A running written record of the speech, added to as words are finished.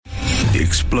The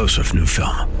explosive new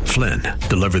film, Flynn,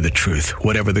 deliver the truth,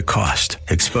 whatever the cost,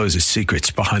 exposes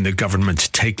secrets behind the government's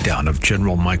takedown of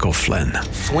General Michael Flynn.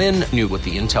 Flynn knew what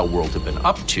the intel world had been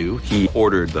up to. He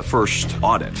ordered the first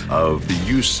audit of the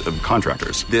use of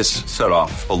contractors. This set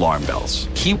off alarm bells.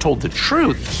 He told the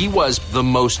truth. He was the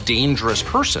most dangerous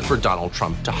person for Donald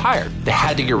Trump to hire. They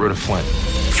had to get rid of Flynn.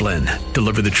 Flynn,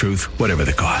 deliver the truth, whatever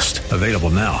the cost. Available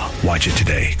now. Watch it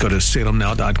today. Go to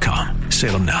salemnow.com.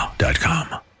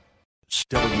 salemnow.com.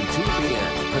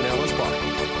 WTBN, Pinellas Park.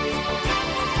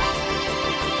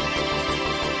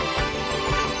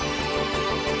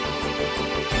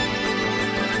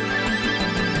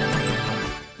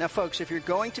 Now, folks, if you're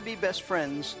going to be best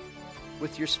friends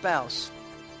with your spouse,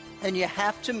 then you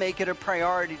have to make it a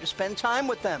priority to spend time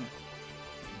with them.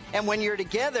 And when you're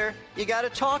together, you got to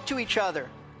talk to each other.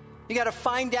 You got to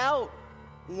find out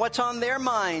what's on their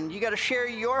mind. You got to share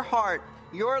your heart,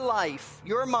 your life,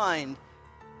 your mind.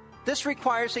 This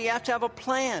requires that you have to have a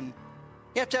plan.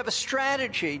 You have to have a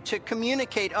strategy to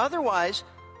communicate. Otherwise,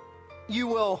 you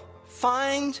will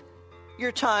find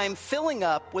your time filling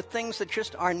up with things that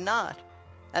just are not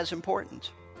as important.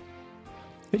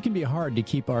 It can be hard to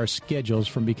keep our schedules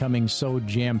from becoming so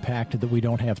jam-packed that we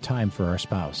don't have time for our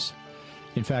spouse.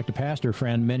 In fact, a pastor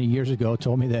friend many years ago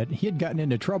told me that he had gotten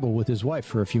into trouble with his wife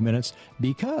for a few minutes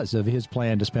because of his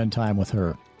plan to spend time with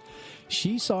her.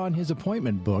 She saw in his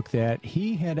appointment book that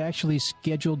he had actually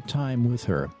scheduled time with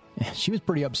her. She was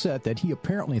pretty upset that he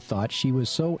apparently thought she was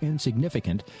so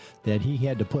insignificant that he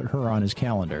had to put her on his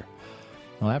calendar.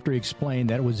 Well, after he explained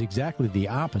that it was exactly the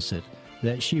opposite,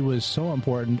 that she was so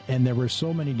important and there were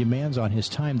so many demands on his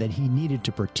time that he needed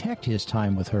to protect his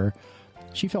time with her,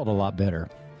 she felt a lot better.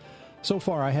 So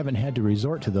far, I haven't had to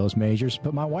resort to those measures,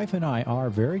 but my wife and I are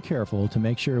very careful to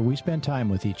make sure we spend time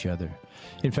with each other.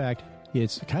 In fact,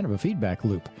 it's kind of a feedback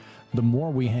loop. The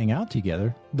more we hang out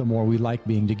together, the more we like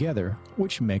being together,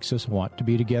 which makes us want to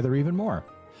be together even more.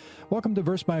 Welcome to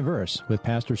Verse by Verse with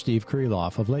Pastor Steve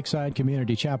Kreloff of Lakeside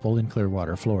Community Chapel in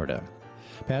Clearwater, Florida.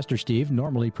 Pastor Steve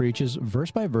normally preaches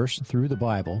verse by verse through the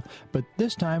Bible, but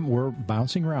this time we're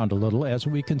bouncing around a little as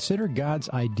we consider God's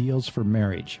ideals for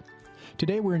marriage.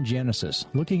 Today we're in Genesis,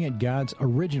 looking at God's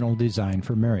original design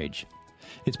for marriage.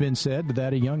 It's been said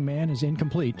that a young man is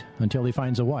incomplete until he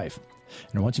finds a wife.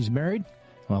 And once he's married,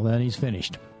 well, then he's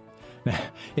finished. Now,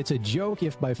 it's a joke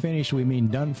if by finished we mean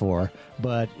done for,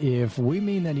 but if we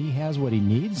mean that he has what he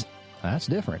needs, that's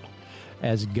different.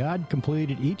 As God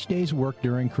completed each day's work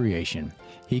during creation,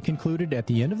 he concluded at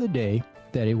the end of the day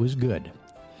that it was good.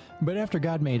 But after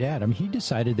God made Adam, he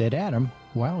decided that Adam,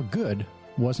 while good,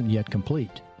 wasn't yet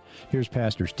complete. Here's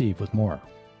Pastor Steve with more.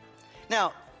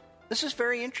 Now, this is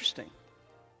very interesting.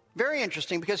 Very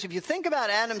interesting, because if you think about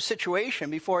Adam's situation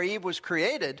before Eve was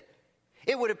created,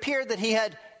 it would appear that he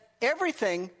had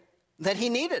everything that he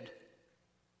needed.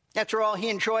 After all, he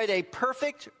enjoyed a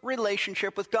perfect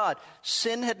relationship with God.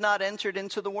 Sin had not entered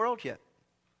into the world yet.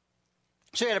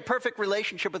 So he had a perfect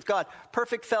relationship with God,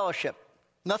 perfect fellowship.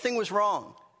 Nothing was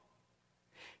wrong.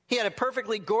 He had a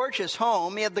perfectly gorgeous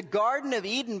home. He had the Garden of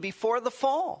Eden before the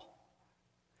fall.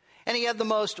 And he had the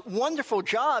most wonderful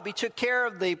job. He took care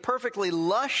of the perfectly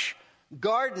lush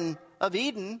Garden of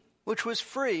Eden, which was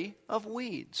free of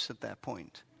weeds at that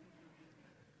point.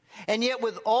 And yet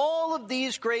with all of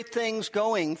these great things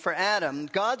going for Adam,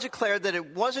 God declared that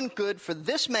it wasn't good for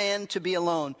this man to be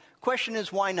alone. Question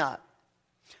is, why not?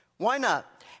 Why not?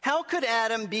 How could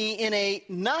Adam be in a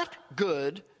not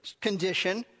good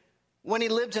condition when he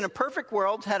lived in a perfect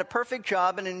world, had a perfect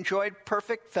job, and enjoyed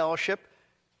perfect fellowship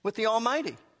with the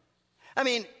Almighty? I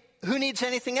mean, who needs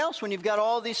anything else when you've got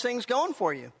all these things going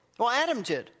for you? Well, Adam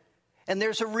did. And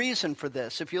there's a reason for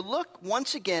this. If you look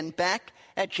once again back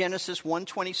at Genesis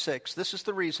 1:26, this is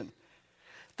the reason.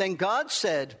 Then God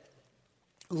said,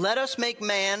 "Let us make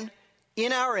man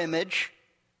in our image,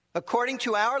 according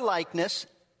to our likeness,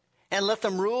 and let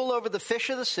them rule over the fish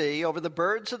of the sea, over the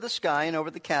birds of the sky, and over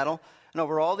the cattle, and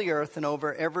over all the earth, and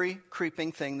over every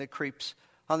creeping thing that creeps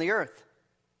on the earth."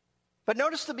 But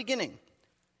notice the beginning.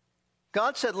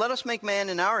 God said, "Let us make man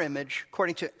in our image,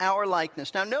 according to our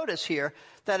likeness." Now notice here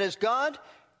that as God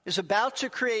is about to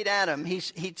create Adam, he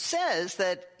says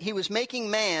that he was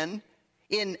making man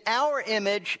in our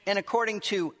image and according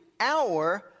to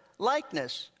our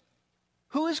likeness.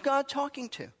 Who is God talking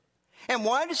to? And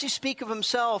why does he speak of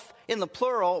himself in the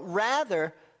plural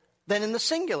rather than in the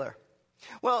singular?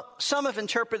 Well, some have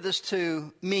interpreted this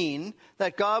to mean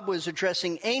that God was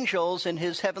addressing angels in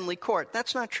his heavenly court.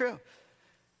 That's not true.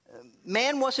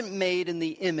 Man wasn't made in the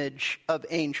image of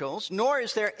angels, nor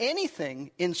is there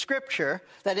anything in Scripture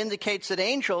that indicates that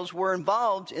angels were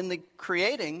involved in the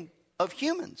creating of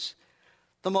humans.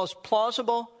 The most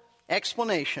plausible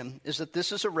explanation is that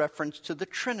this is a reference to the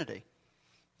Trinity,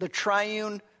 the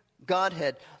triune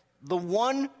Godhead, the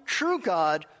one true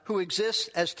God who exists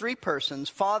as three persons,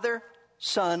 Father,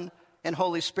 Son, and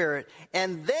Holy Spirit.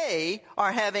 And they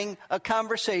are having a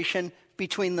conversation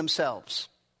between themselves.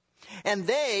 And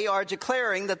they are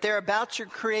declaring that they're about to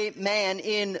create man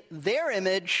in their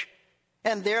image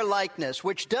and their likeness,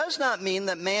 which does not mean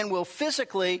that man will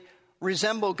physically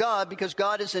resemble God, because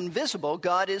God is invisible.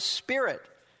 God is spirit.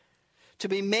 To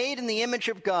be made in the image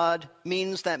of God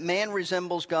means that man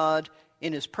resembles God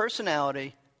in his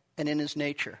personality and in his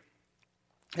nature.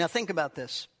 Now think about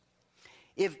this.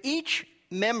 If each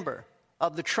member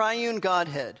of the triune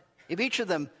Godhead, if each of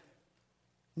them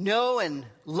know and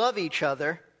love each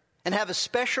other and have a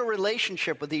special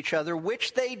relationship with each other,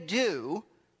 which they do,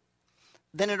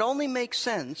 then it only makes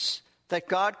sense that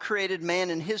God created man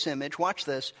in his image, watch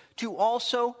this, to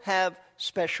also have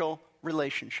special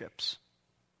relationships.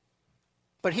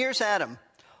 But here's Adam,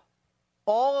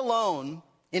 all alone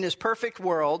in his perfect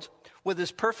world, with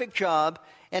his perfect job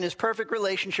and his perfect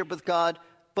relationship with God,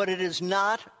 but it is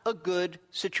not a good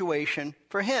situation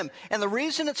for him. And the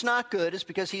reason it's not good is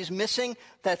because he's missing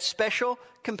that special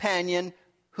companion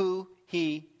who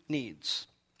he needs.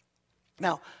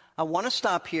 Now, I want to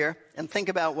stop here and think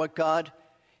about what God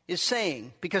is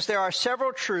saying, because there are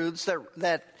several truths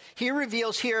that he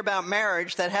reveals here about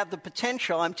marriage that have the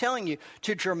potential, I'm telling you,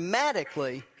 to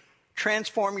dramatically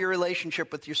transform your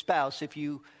relationship with your spouse if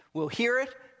you will hear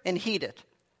it and heed it.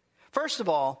 First of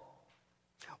all,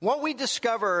 what we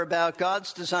discover about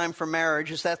God's design for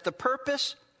marriage is that the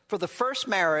purpose for the first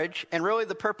marriage, and really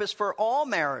the purpose for all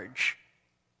marriage,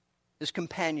 is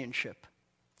companionship.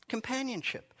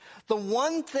 Companionship. The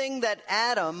one thing that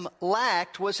Adam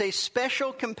lacked was a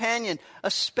special companion,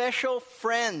 a special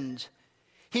friend.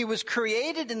 He was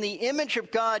created in the image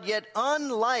of God, yet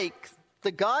unlike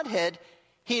the Godhead,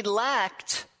 he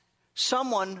lacked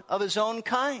someone of his own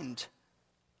kind.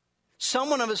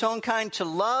 Someone of his own kind to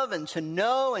love and to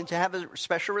know and to have a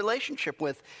special relationship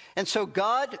with. And so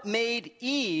God made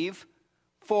Eve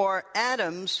for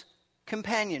Adam's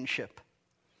companionship.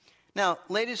 Now,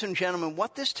 ladies and gentlemen,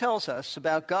 what this tells us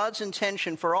about God's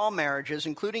intention for all marriages,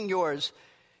 including yours,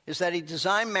 is that he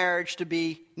designed marriage to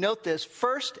be, note this,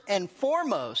 first and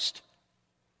foremost,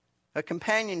 a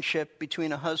companionship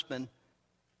between a husband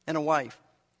and a wife.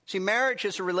 See, marriage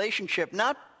is a relationship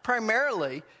not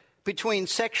primarily between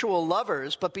sexual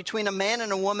lovers, but between a man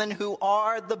and a woman who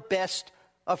are the best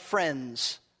of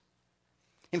friends.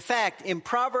 In fact, in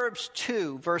Proverbs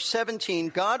 2, verse 17,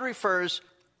 God refers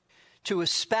to a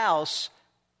spouse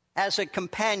as a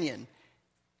companion.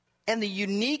 And the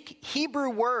unique Hebrew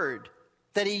word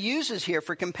that he uses here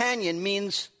for companion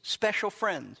means special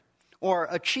friend or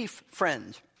a chief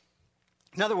friend.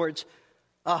 In other words,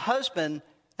 a husband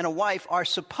and a wife are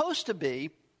supposed to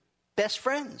be best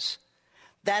friends.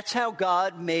 That's how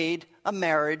God made a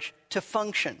marriage to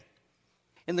function.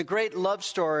 In the great love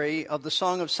story of the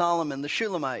Song of Solomon, the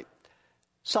Shulamite,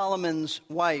 Solomon's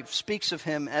wife speaks of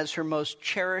him as her most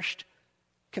cherished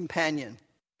companion.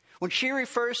 When she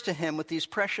refers to him with these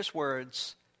precious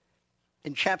words,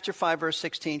 in chapter 5, verse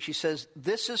 16, she says,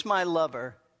 "This is my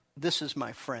lover, this is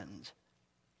my friend."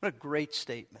 What a great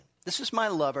statement. This is my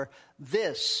lover,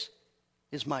 this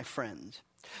is my friend.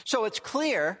 So it's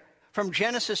clear from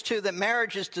Genesis 2 that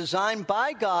marriage is designed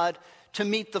by God to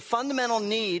meet the fundamental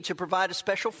need to provide a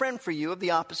special friend for you of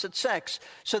the opposite sex,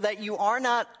 so that you are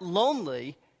not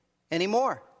lonely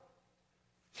anymore.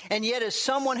 And yet, as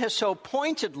someone has so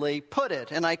pointedly put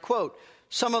it, and I quote,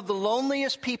 "Some of the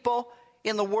loneliest people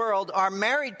in the world are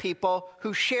married people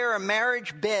who share a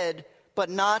marriage bed, but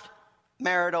not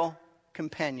marital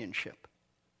companionship."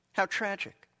 How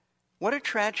tragic. What a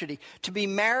tragedy. To be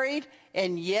married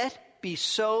and yet be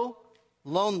so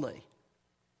lonely.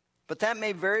 But that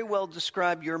may very well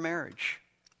describe your marriage.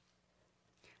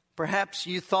 Perhaps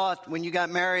you thought when you got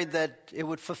married that it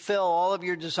would fulfill all of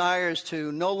your desires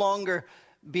to no longer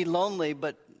be lonely,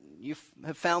 but you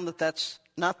have found that that's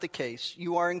not the case.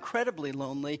 You are incredibly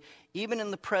lonely, even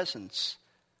in the presence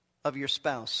of your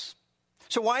spouse.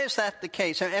 So why is that the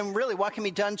case? And really, what can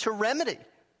be done to remedy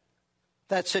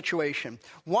that situation?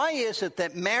 Why is it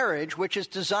that marriage, which is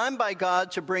designed by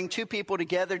God to bring two people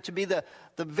together to be the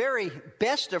very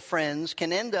best of friends,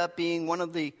 can end up being one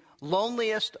of the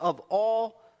loneliest of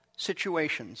all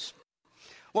situations?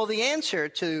 Well, the answer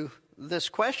to this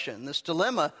question, this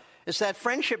dilemma, is that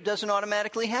friendship doesn't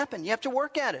automatically happen. You have to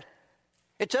work at it.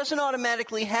 It doesn't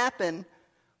automatically happen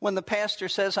when the pastor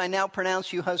says, "I now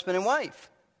pronounce you husband and wife."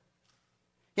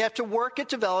 You have to work at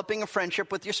developing a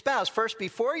friendship with your spouse. First,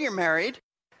 before you're married,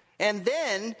 And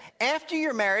then, after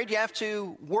you're married, you have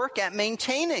to work at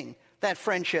maintaining that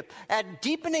friendship, at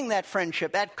deepening that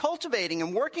friendship, at cultivating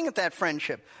and working at that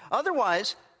friendship.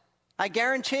 Otherwise, I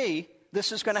guarantee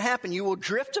this is going to happen. You will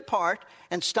drift apart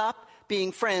and stop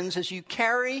being friends as you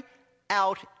carry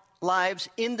out lives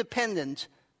independent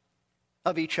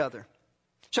of each other.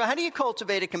 So how do you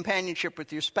cultivate a companionship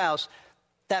with your spouse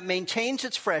that maintains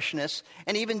its freshness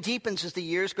and even deepens as the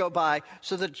years go by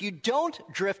so that you don't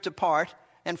drift apart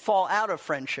and fall out of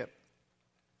friendship?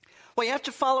 Well, you have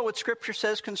to follow what Scripture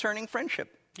says concerning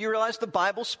friendship. Do you realize the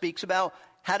Bible speaks about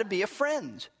how to be a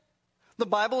friend? The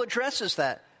Bible addresses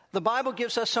that. The Bible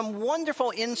gives us some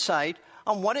wonderful insight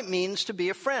on what it means to be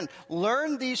a friend.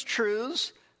 Learn these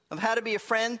truths of how to be a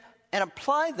friend and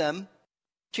apply them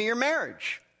to your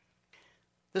marriage.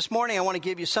 This morning, I want to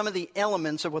give you some of the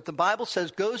elements of what the Bible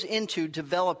says goes into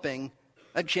developing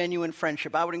a genuine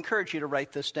friendship. I would encourage you to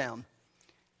write this down.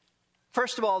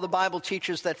 First of all, the Bible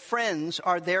teaches that friends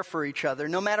are there for each other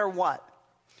no matter what.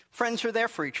 Friends are there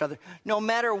for each other no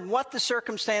matter what the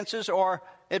circumstances or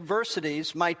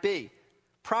adversities might be.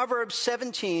 Proverbs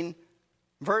 17,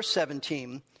 verse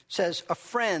 17 says, "A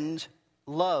friend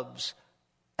loves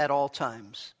at all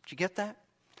times." Did you get that?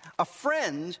 A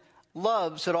friend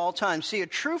loves at all times. See, a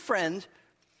true friend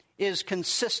is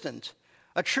consistent.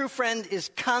 A true friend is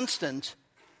constant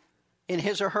in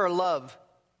his or her love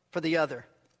for the other.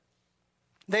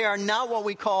 They are not what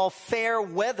we call fair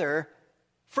weather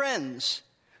friends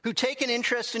who take an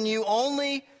interest in you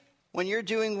only when you're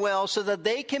doing well so that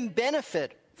they can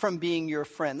benefit from being your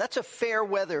friend. That's a fair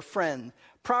weather friend.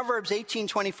 Proverbs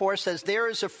 18:24 says, "There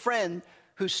is a friend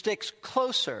who sticks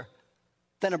closer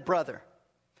than a brother."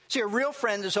 See, a real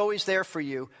friend is always there for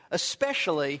you,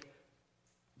 especially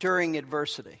during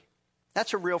adversity.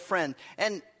 That's a real friend.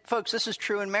 And folks, this is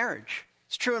true in marriage.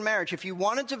 It's true in marriage. If you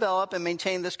want to develop and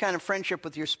maintain this kind of friendship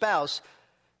with your spouse,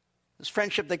 this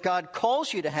friendship that God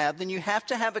calls you to have, then you have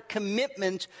to have a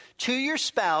commitment to your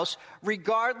spouse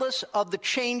regardless of the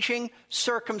changing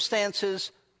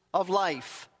circumstances of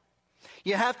life.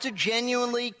 You have to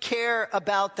genuinely care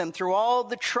about them through all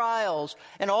the trials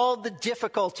and all the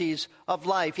difficulties of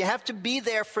life. You have to be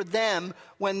there for them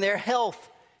when their health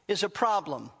is a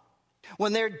problem,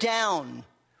 when they're down,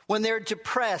 when they're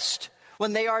depressed,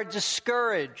 when they are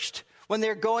discouraged, when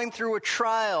they're going through a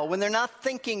trial, when they're not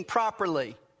thinking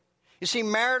properly. You see,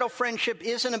 marital friendship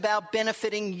isn't about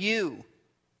benefiting you.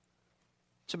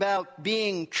 It's about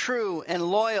being true and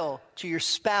loyal to your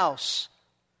spouse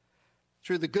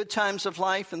through the good times of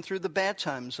life and through the bad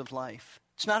times of life.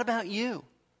 It's not about you.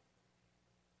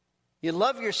 You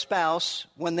love your spouse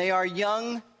when they are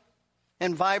young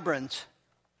and vibrant,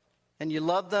 and you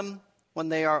love them when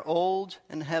they are old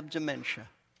and have dementia.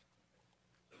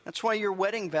 That's why your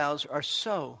wedding vows are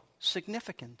so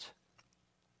significant.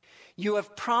 You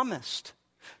have promised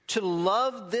to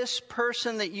love this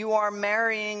person that you are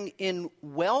marrying in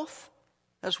wealth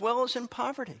as well as in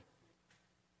poverty,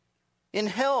 in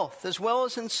health as well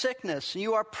as in sickness.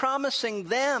 You are promising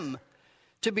them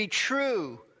to be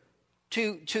true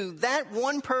to that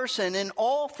one person in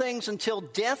all things until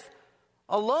death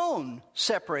alone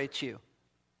separates you.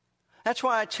 That's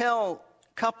why I tell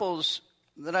couples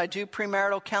that I do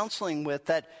premarital counseling with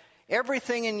that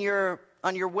everything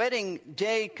on your wedding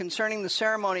day concerning the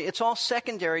ceremony, it's all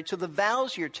secondary to the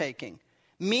vows you're taking.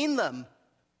 Mean them.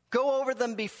 Go over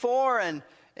them before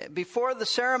the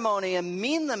ceremony and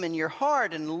mean them in your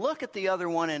heart and look at the other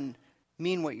one and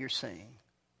mean what you're saying.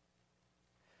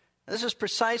 This is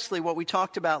precisely what we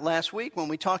talked about last week when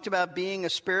we talked about being a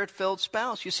spirit-filled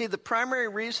spouse. You see, the primary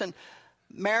reason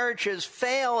marriages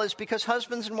fail is because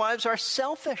husbands and wives are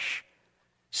selfish,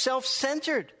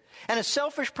 self-centered. And a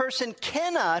selfish person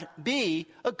cannot be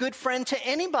a good friend to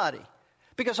anybody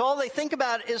because all they think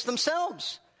about is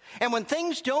themselves. And when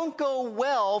things don't go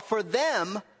well for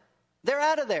them, they're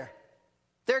out of there.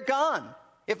 They're gone.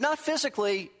 If not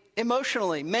physically,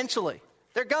 emotionally, mentally,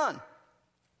 they're gone.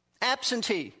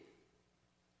 Absentee.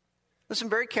 Listen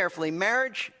very carefully.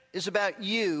 Marriage is about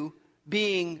you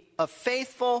being a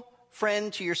faithful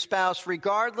friend to your spouse,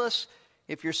 regardless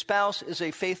if your spouse is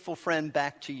a faithful friend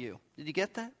back to you. Did you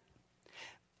get that?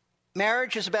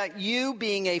 Marriage is about you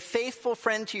being a faithful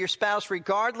friend to your spouse,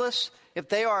 regardless if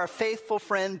they are a faithful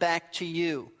friend back to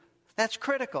you. That's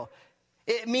critical.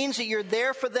 It means that you're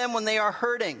there for them when they are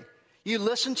hurting. You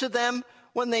listen to them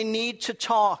when they need to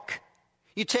talk.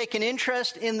 You take an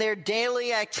interest in their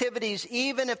daily activities,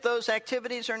 even if those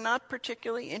activities are not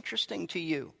particularly interesting to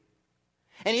you.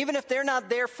 And even if they're not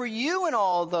there for you in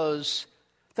all those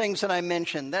things that I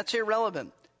mentioned, that's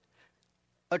irrelevant.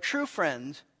 A true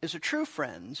friend is a true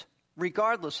friend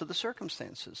regardless of the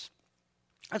circumstances.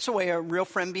 That's the way a real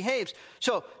friend behaves.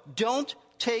 So don't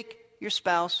take your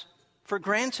spouse for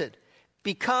granted.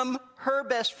 Become her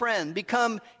best friend.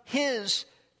 Become his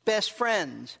best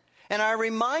friend. And I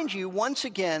remind you once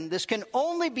again, this can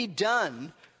only be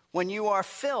done when you are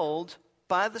filled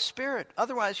by the Spirit.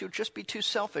 Otherwise, you'll just be too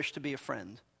selfish to be a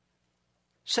friend.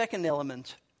 Second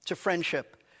element to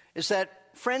friendship is that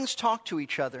friends talk to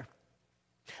each other.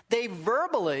 They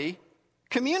verbally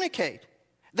communicate.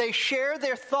 They share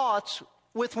their thoughts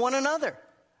with one another.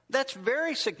 That's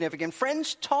very significant.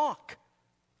 Friends talk.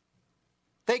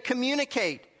 They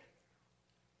communicate.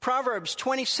 Proverbs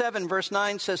 27 verse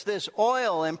 9 says this,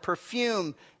 oil and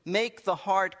perfume make the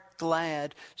heart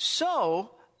glad.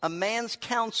 So a man's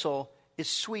counsel is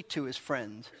sweet to his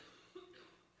friend.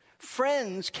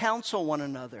 Friends counsel one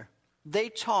another. They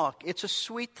talk. It's a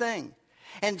sweet thing.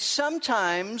 And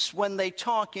sometimes when they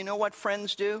talk, you know what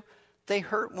friends do? They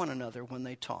hurt one another when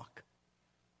they talk.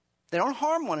 They don't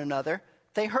harm one another.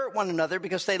 They hurt one another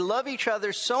because they love each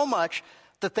other so much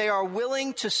that they are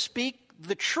willing to speak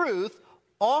the truth,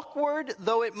 awkward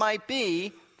though it might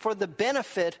be, for the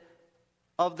benefit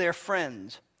of their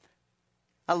friend.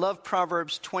 I love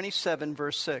Proverbs 27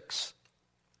 verse 6.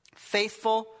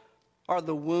 Faithful are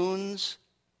the wounds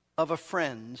of a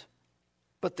friend,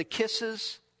 but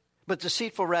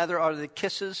deceitful rather are the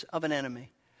kisses of an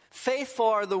enemy. Faithful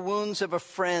are the wounds of a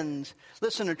friend.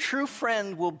 Listen, a true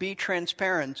friend will be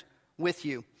transparent with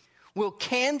you, will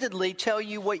candidly tell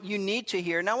you what you need to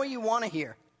hear, not what you want to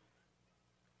hear.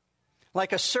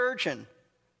 Like a surgeon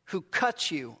who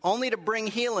cuts you only to bring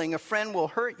healing, a friend will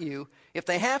hurt you, if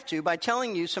they have to, by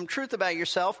telling you some truth about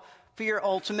yourself for your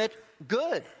ultimate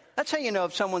good. That's how you know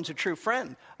if someone's a true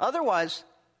friend. Otherwise,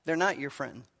 they're not your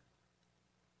friend.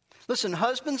 Listen,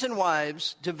 husbands and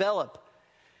wives develop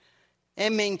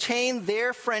and maintain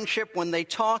their friendship when they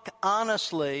talk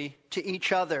honestly to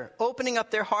each other, opening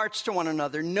up their hearts to one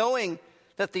another, knowing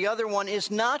that the other one is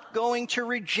not going to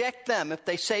reject them if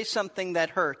they say something that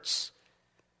hurts,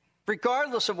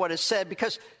 regardless of what is said,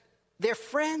 because they're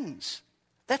friends.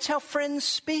 That's how friends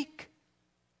speak.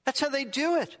 That's how they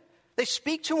do it. They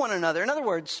speak to one another. In other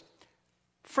words,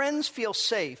 friends feel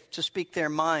safe to speak their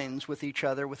minds with each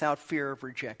other without fear of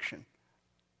rejection.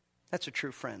 That's a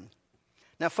true friend.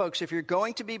 Now, folks, if you're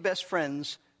going to be best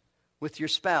friends with your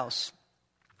spouse,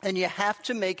 then you have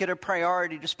to make it a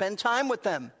priority to spend time with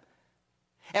them.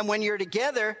 And when you're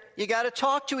together, you got to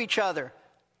talk to each other.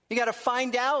 You got to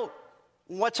find out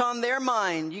what's on their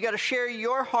mind. You got to share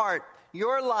your heart,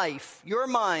 your life, your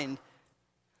mind.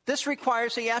 This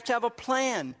requires that you have to have a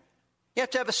plan. You have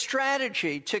to have a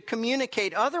strategy to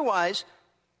communicate. Otherwise,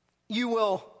 you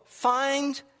will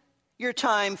find your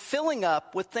time filling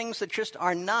up with things that just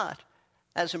are not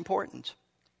as important.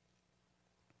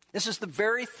 This is the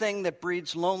very thing that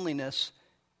breeds loneliness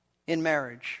in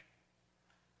marriage.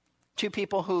 Two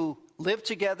people who live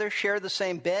together, share the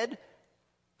same bed,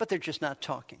 but they're just not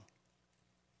talking.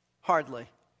 Hardly,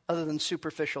 other than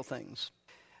superficial things.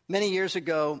 Many years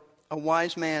ago, a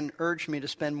wise man urged me to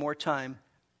spend more time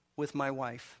with my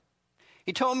wife.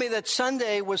 He told me that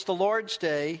Sunday was the Lord's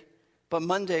day, but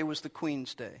Monday was the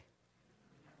Queen's day.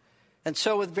 And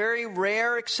so with very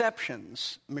rare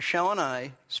exceptions, Michelle and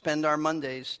I spend our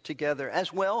Mondays together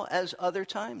as well as other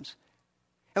times.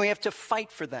 And we have to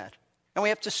fight for that. And we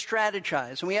have to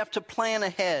strategize. And we have to plan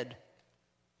ahead.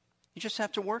 You just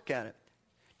have to work at it.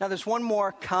 Now there's one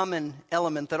more common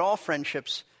element that all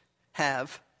friendships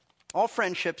have. All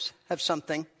friendships have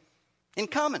something in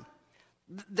common.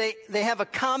 They have a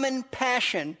common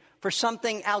passion for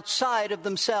something outside of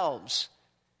themselves.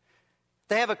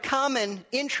 They have a common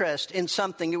interest in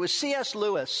something. It was C.S.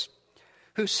 Lewis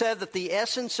who said that the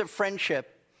essence of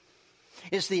friendship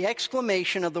is the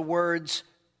exclamation of the words,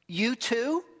 "You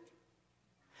too?"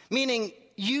 Meaning,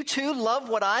 you too love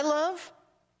what I love?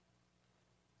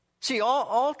 See,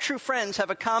 all true friends have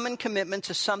a common commitment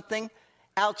to something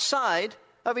outside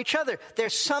of each other.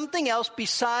 There's something else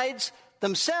besides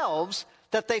themselves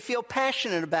that they feel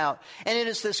passionate about. And it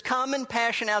is this common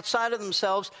passion outside of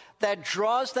themselves that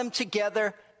draws them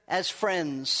together as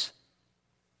friends.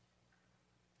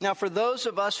 Now, for those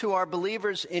of us who are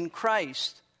believers in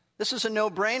Christ, this is a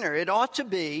no-brainer. It ought to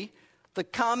be the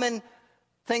common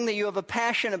thing that you have a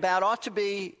passion about, ought to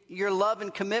be your love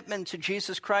and commitment to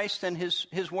Jesus Christ and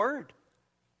His Word.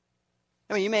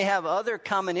 I mean, you may have other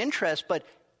common interests, but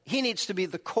He needs to be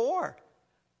the core,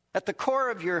 at the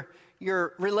core of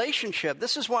your relationship.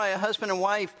 This is why a husband and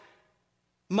wife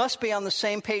must be on the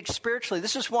same page spiritually.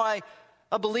 This is why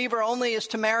a believer only is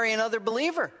to marry another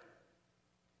believer.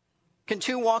 Can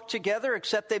two walk together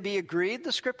except they be agreed,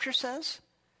 the Scripture says?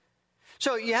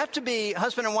 So you have to be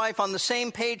husband and wife on the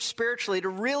same page spiritually to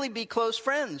really be close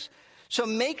friends. So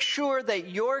make sure that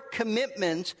your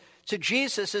commitment to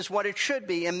Jesus is what it should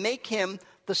be, and make him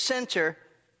the center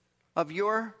of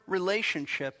your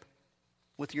relationship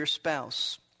with your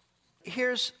spouse.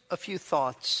 Here's a few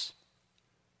thoughts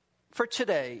for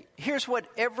today. Here's what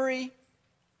every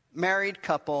married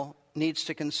couple needs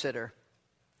to consider.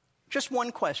 Just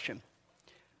one question.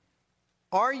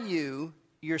 Are you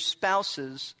your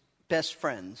spouse's best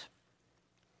friend?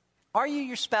 Are you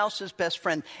your spouse's best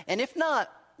friend? And if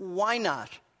not, why not?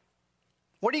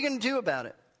 What are you going to do about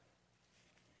it?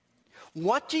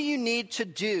 What do you need to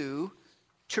do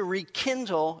to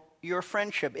rekindle your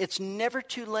friendship? It's never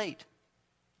too late.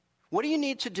 What do you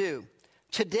need to do?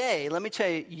 Today, let me tell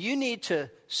you, you need to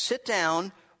sit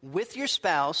down with your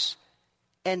spouse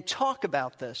and talk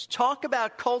about this. Talk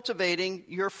about cultivating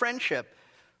your friendship.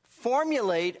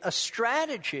 Formulate a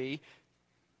strategy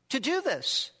to do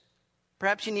this.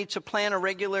 Perhaps you need to plan a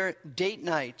regular date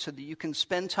night so that you can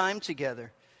spend time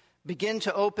together. Begin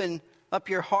to open up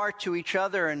your heart to each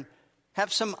other and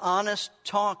have some honest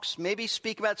talks. Maybe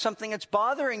speak about something that's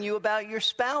bothering you about your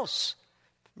spouse.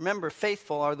 Remember,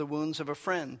 faithful are the wounds of a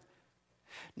friend.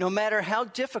 No matter how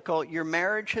difficult your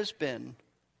marriage has been,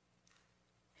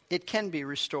 it can be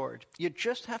restored. You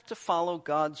just have to follow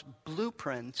God's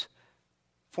blueprint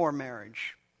for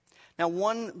marriage. Now,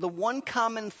 the one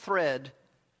common thread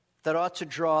that ought to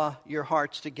draw your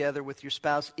hearts together with your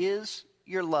spouse is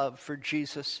your love for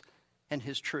Jesus and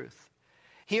his truth.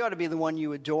 He ought to be the one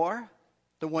you adore,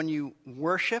 the one you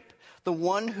worship, the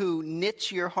one who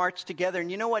knits your hearts together. And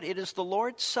you know what? It is the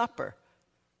Lord's Supper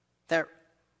that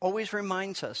always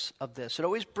reminds us of this. It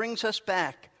always brings us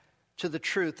back to the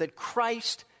truth that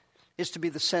Christ is to be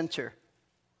the center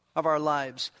of our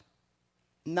lives,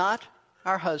 not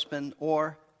our husband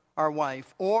or our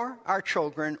wife or our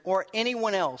children or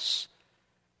anyone else,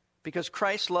 because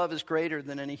Christ's love is greater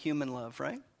than any human love,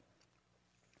 right?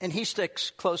 And he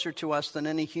sticks closer to us than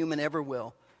any human ever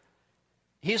will.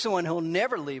 He's the one who'll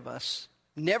never leave us,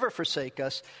 never forsake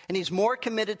us, and he's more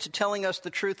committed to telling us the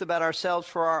truth about ourselves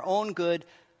for our own good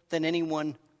than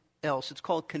anyone else. It's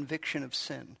called conviction of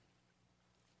sin.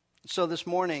 So this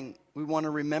morning, we want to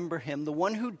remember him, the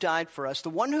one who died for us, the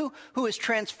one who has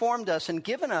transformed us and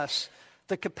given us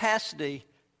the capacity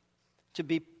to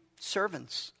be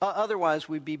servants. Otherwise,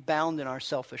 we'd be bound in our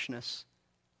selfishness.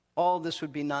 All this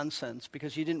would be nonsense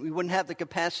because we wouldn't have the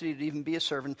capacity to even be a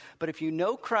servant. But if you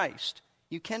know Christ,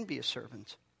 you can be a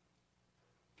servant.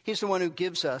 He's the one who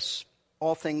gives us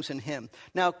all things in him.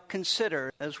 Now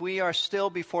consider, as we are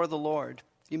still before the Lord,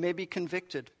 you may be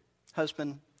convicted,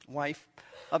 husband, wife,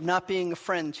 of not being a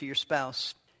friend to your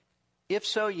spouse. If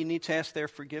so, you need to ask their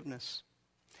forgiveness.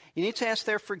 You need to ask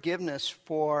their forgiveness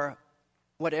for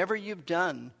whatever you've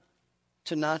done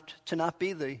to not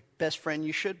be the best friend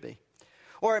you should be.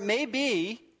 Or it may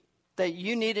be that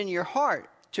you need in your heart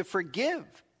to forgive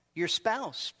your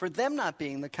spouse for them not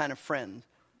being the kind of friend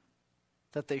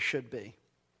that they should be.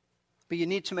 But you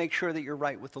need to make sure that you're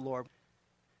right with the Lord.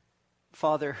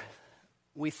 Father,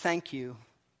 we thank you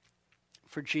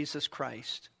for Jesus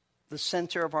Christ, the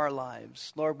center of our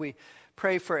lives. Lord, we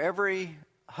pray for every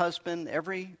husband,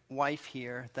 every wife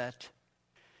here, that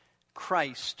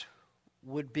Christ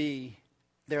would be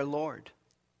their Lord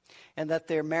and that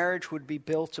their marriage would be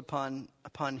built upon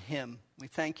him. We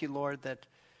thank you, Lord, that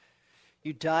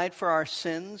you died for our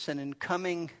sins, and in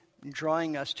coming and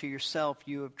drawing us to yourself,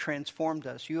 you have transformed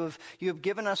us. You have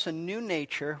given us a new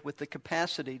nature with the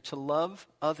capacity to love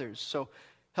others. So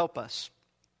help us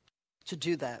to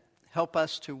do that. Help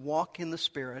us to walk in the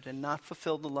Spirit and not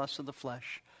fulfill the lusts of the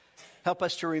flesh. Help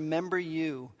us to remember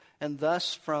you, and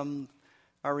thus from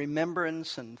our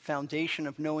remembrance and foundation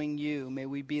of knowing you, may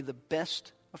we be the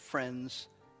best of friends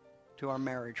to our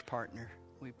marriage partner.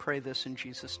 We pray this in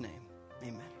Jesus' name.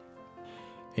 Amen.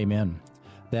 Amen.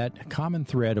 That common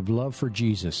thread of love for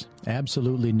Jesus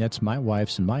absolutely knits my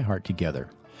wife's and my heart together.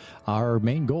 Our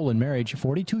main goal in marriage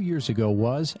 42 years ago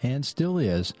was, and still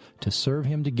is, to serve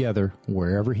him together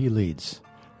wherever he leads.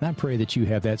 And I pray that you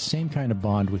have that same kind of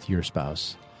bond with your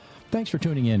spouse. Thanks for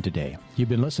tuning in today. You've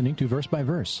been listening to Verse by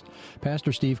Verse.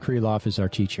 Pastor Steve Kreloff is our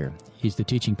teacher. He's the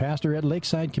teaching pastor at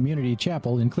Lakeside Community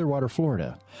Chapel in Clearwater,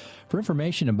 Florida. For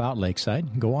information about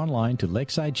Lakeside, go online to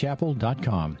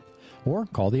lakesidechapel.com or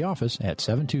call the office at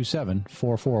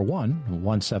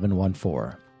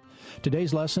 727-441-1714.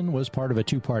 Today's lesson was part of a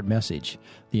two-part message.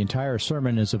 The entire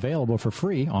sermon is available for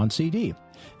free on CD.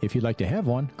 If you'd like to have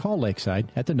one, call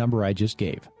Lakeside at the number I just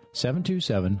gave,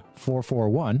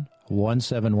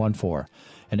 727-441-1714,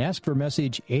 and ask for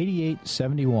message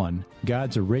 8871,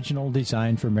 God's Original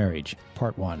Design for Marriage,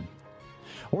 Part 1.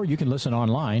 Or you can listen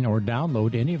online or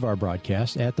download any of our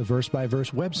broadcasts at the Verse by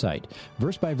Verse website,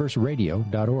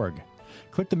 versebyverseradio.org.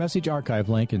 Click the message archive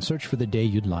link and search for the day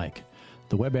you'd like.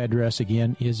 The web address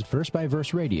again is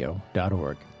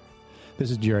versebyverseradio.org.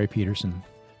 This is Jerry Peterson.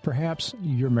 Perhaps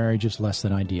your marriage is less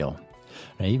than ideal.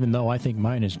 Now, even though I think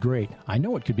mine is great, I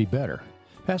know it could be better.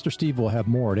 Pastor Steve will have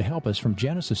more to help us from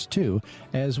Genesis 2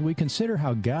 as we consider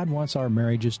how God wants our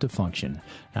marriages to function.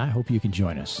 I hope you can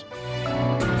join us.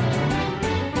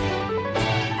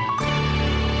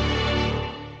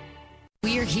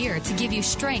 We're here to give you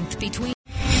strength between...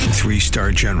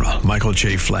 3-star General Michael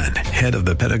J. Flynn, head of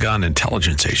the Pentagon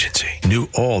Intelligence Agency, knew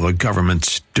all the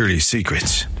government's dirty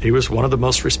secrets. He was one of the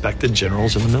most respected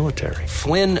generals in the military.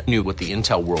 Flynn knew what the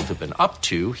intel world had been up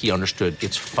to. He understood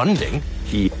its funding.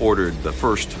 He ordered the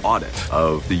first audit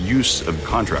of the use of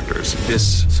contractors.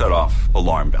 This set off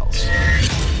alarm bells.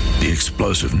 The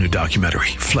explosive new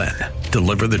documentary, Flynn,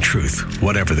 Deliver the Truth,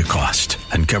 Whatever the Cost,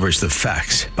 uncovers the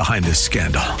facts behind this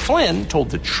scandal. Flynn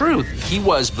told the truth. He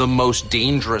was the most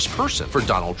dangerous person for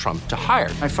Donald Trump to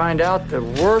hire. I find out the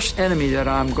worst enemy that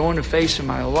I'm going to face in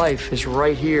my life is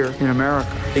right here in America.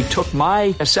 They took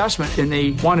my assessment and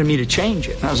they wanted me to change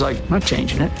it. And I was like, I'm not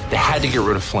changing it. They had to get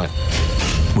rid of Flynn.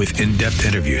 With in-depth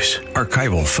interviews,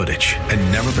 archival footage,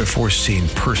 and never-before-seen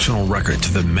personal records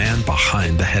of the man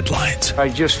behind the headlines. I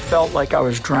just felt like I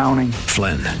was drowning.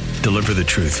 Flynn, Deliver the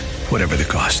Truth, Whatever the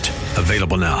Cost.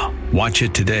 Available now. Watch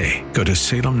it today. Go to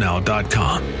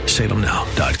salemnow.com.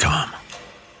 salemnow.com.